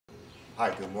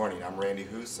Hi, good morning. I'm Randy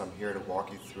Hoos. I'm here to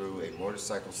walk you through a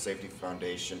Motorcycle Safety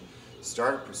Foundation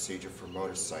startup procedure for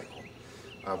motorcycle.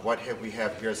 We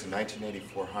have here is a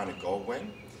 1984 Honda Goldwing,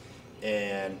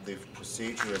 and the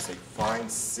procedure is a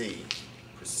FINEC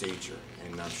procedure.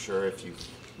 And I'm sure if you've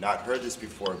not heard this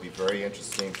before, it'd be very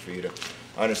interesting for you to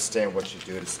understand what you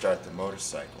do to start the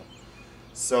motorcycle.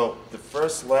 So the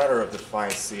first letter of the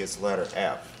FINEC is letter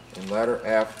F, and letter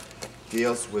F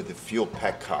deals with the fuel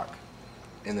petcock.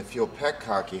 In the fuel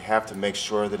petcock, you have to make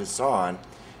sure that it's on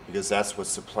because that's what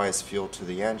supplies fuel to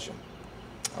the engine.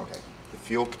 Okay, the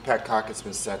fuel petcock has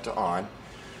been set to on.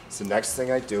 So the next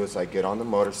thing I do is I get on the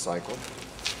motorcycle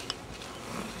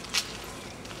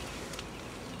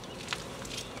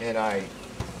and I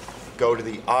go to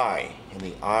the I, and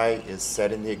the I is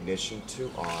setting the ignition to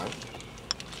on.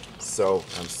 So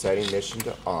I'm setting ignition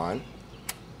to on.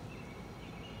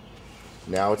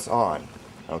 Now it's on,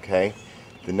 okay?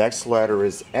 The next letter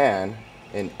is N,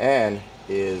 and N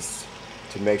is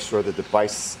to make sure that the bike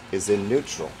is in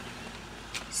neutral.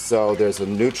 So there's a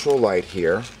neutral light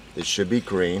here. It should be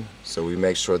green, so we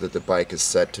make sure that the bike is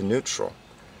set to neutral.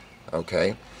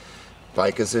 Okay?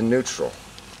 Bike is in neutral.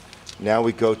 Now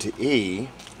we go to E.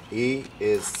 E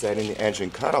is setting the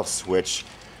engine cutoff switch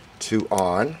to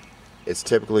on. It's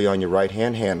typically on your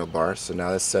right-hand handlebar, so now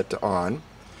that's set to on.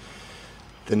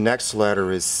 The next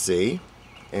letter is C.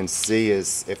 And C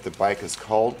is, if the bike is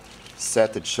cold,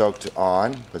 set the choke to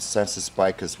on, but since this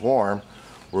bike is warm,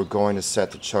 we're going to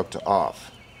set the choke to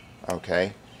off.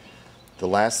 Okay? The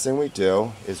last thing we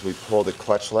do is we pull the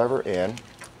clutch lever in,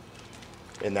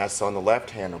 and that's on the left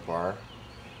handlebar,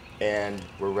 and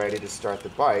we're ready to start the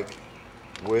bike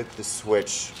with the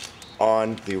switch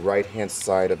on the right-hand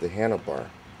side of the handlebar.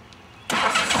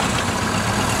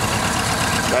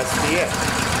 That's the it.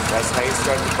 That's how you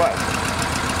start the bike.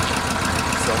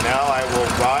 So now I will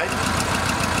ride.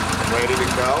 I'm ready to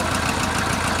go.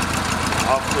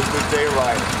 Off to a good day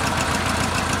riding.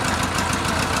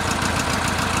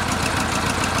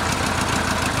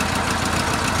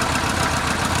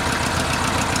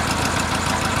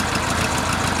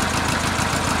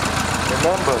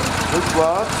 Remember, good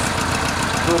gloves,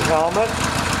 good helmet,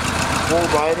 full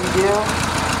riding gear,